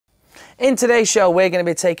In today's show, we're going to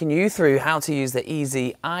be taking you through how to use the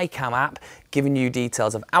EZiCam app, giving you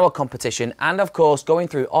details of our competition, and of course, going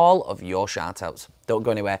through all of your shout-outs. Don't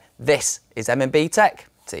go anywhere. This is MMB Tech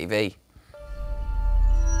TV.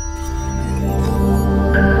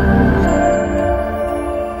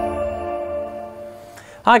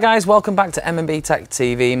 Hi guys, welcome back to MMB Tech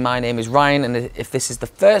TV. My name is Ryan, and if this is the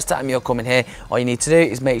first time you're coming here, all you need to do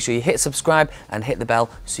is make sure you hit subscribe and hit the bell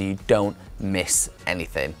so you don't miss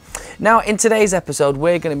anything. Now, in today's episode,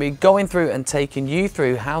 we're going to be going through and taking you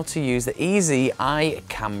through how to use the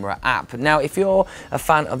EZiCam app. Now, if you're a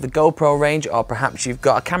fan of the GoPro range, or perhaps you've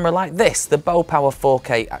got a camera like this, the BoPower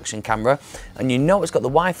 4K action camera, and you know it's got the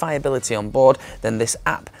Wi-Fi ability on board, then this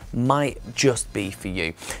app might just be for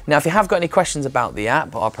you. Now, if you have got any questions about the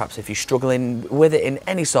app, or perhaps if you're struggling with it in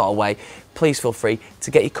any sort of way, please feel free to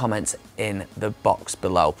get your comments in the box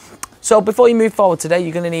below. So before you move forward today,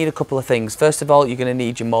 you're going to need a couple of things. First of all, you're going to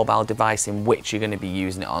need your mobile device in which you're going to be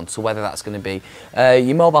using it on. So whether that's going to be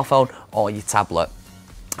your mobile phone or your tablet.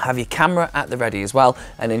 Have your camera at the ready as well,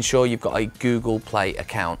 and ensure you've got a Google Play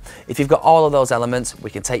account. If you've got all of those elements, we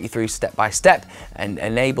can take you through step by step and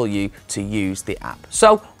enable you to use the app.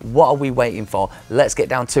 So what are we waiting for? Let's get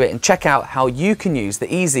down to it and check out how you can use the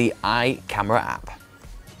EZiCam app.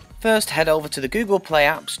 First, head over to the Google Play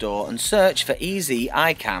App Store and search for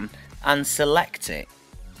EZiCam and select it.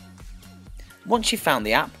 Once you've found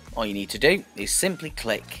the app, all you need to do is simply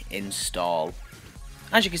click install.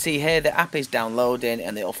 As you can see here, the app is downloading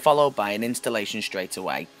and it'll follow by an installation straight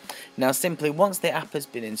away. Now simply once the app has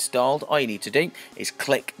been installed, all you need to do is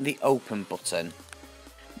click the open button.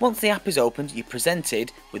 Once the app is opened, you're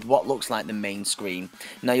presented with what looks like the main screen.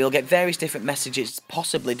 Now you'll get various different messages,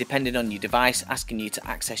 possibly depending on your device, asking you to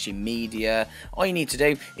access your media. All you need to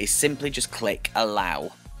do is simply just click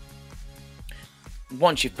allow.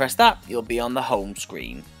 Once you've pressed that, you'll be on the home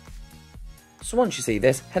screen. So once you see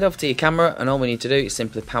this, head over to your camera, and all we need to do is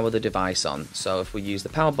simply power the device on. So if we use the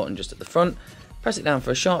power button just at the front, press it down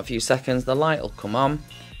for a short few seconds, the light will come on,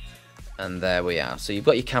 and there we are. So you've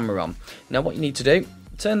got your camera on. Now what you need to do,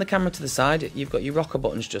 turn the camera to the side, you've got your rocker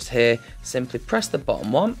buttons just here, simply press the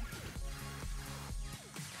bottom one,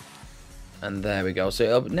 and there we go. So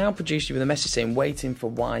it'll now produce you with a message saying waiting for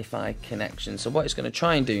Wi-Fi connection. So what it's going to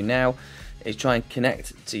try and do now is try and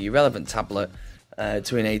connect to your relevant tablet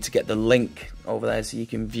to enable to get the link over there so you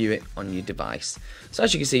can view it on your device. So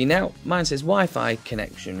as you can see now, mine says Wi-Fi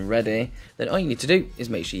connection ready. Then all you need to do is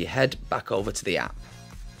make sure you head back over to the app.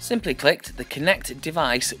 Simply click the connect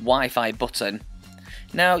device Wi-Fi button.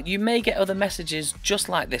 Now you may get other messages just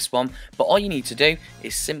like this one, but all you need to do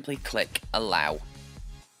is simply click allow.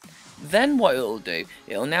 Then what it'll do,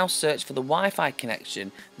 it'll now search for the Wi-Fi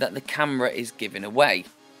connection that the camera is giving away.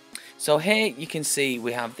 So here you can see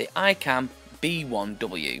we have the iCam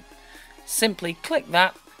B1W. Simply click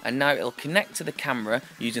that, and now it'll connect to the camera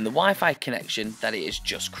using the Wi-Fi connection that it has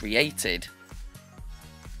just created.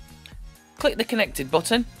 Click the connected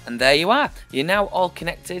button, and there you are. You're now all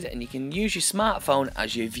connected, and you can use your smartphone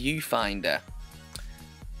as your viewfinder.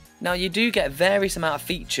 Now you do get various amount of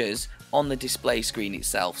features on the display screen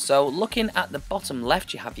itself. So looking at the bottom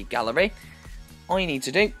left, you have your gallery. All you need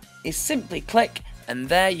to do is simply click, and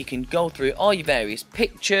there you can go through all your various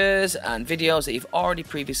pictures and videos that you've already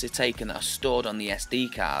previously taken that are stored on the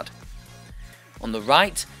SD card. On the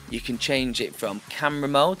right, you can change it from camera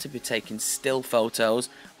mode to be taking still photos,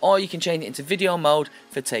 or you can change it into video mode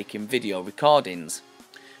for taking video recordings.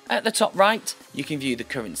 At the top right, you can view the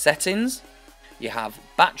current settings. You have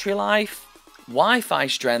battery life, Wi-Fi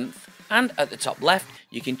strength, and at the top left,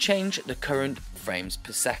 you can change the current frames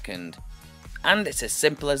per second. And it's as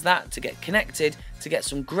simple as that to get connected to get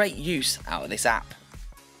some great use out of this app.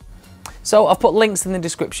 So I've put links in the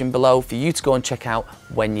description below for you to go and check out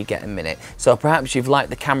when you get a minute. So perhaps you've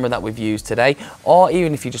liked the camera that we've used today, or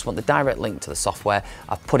even if you just want the direct link to the software,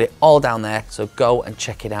 I've put it all down there, so go and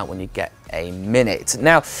check it out when you get a minute.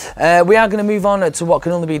 Now, we are going to move on to what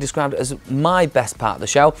can only be described as my best part of the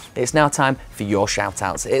show. It's now time for your shout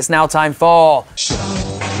outs. It's now time for...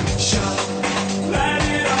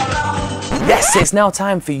 Yes, it's now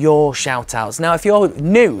time for your shout-outs. Now, if you're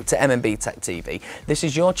new to MMB Tech TV, this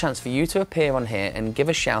is your chance for you to appear on here and give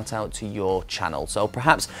a shout-out to your channel. So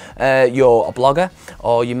perhaps you're a blogger,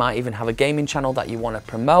 or you might even have a gaming channel that you want to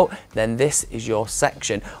promote, then this is your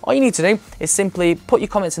section. All you need to do is simply put your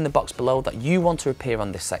comments in the box below that you want to appear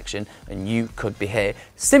on this section, and you could be here.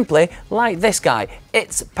 Simply like this guy.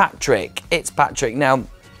 It's Patrik. It's Patrik. Now,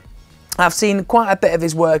 I've seen quite a bit of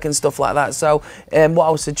his work and stuff like that, so what I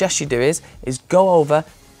would suggest you do is go over,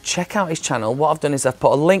 check out his channel. What I've done is I've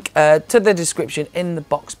put a link to the description in the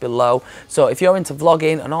box below. So if you're into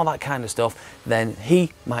vlogging and all that kind of stuff, then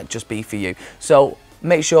he might just be for you. So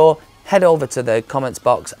make sure, head over to the comments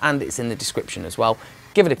box and it's in the description as well.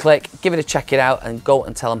 Give it a click, give it a check it out, and go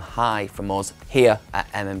and tell them hi from us here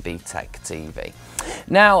at MMB Tech TV.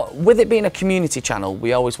 Now, with it being a community channel,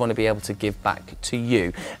 we always want to be able to give back to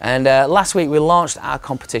you. And last week we launched our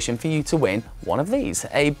competition for you to win one of these,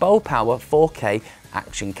 a BoPower 4K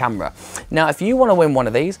action camera. Now, if you want to win one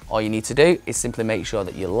of these, all you need to do is simply make sure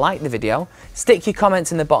that you like the video, stick your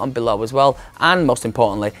comments in the bottom below as well, and most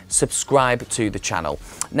importantly, subscribe to the channel.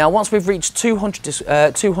 Now, once we've reached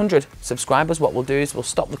 200 subscribers, what we'll do is we'll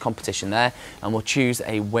stop the competition there and we'll choose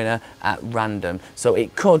a winner at random. So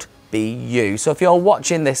it could be you. So if you're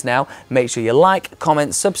watching this now, make sure you like,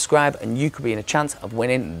 comment, subscribe, and you could be in a chance of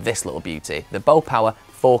winning this little beauty, the BoPower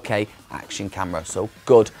 4K action camera. So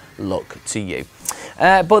good luck to you.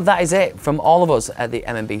 But that is it from all of us at the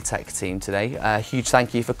MMB Tech team today. A huge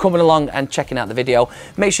thank you for coming along and checking out the video.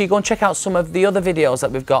 Make sure you go and check out some of the other videos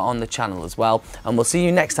that we've got on the channel as well. And we'll see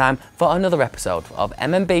you next time for another episode of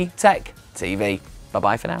MMB Tech TV. Bye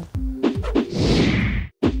bye for now.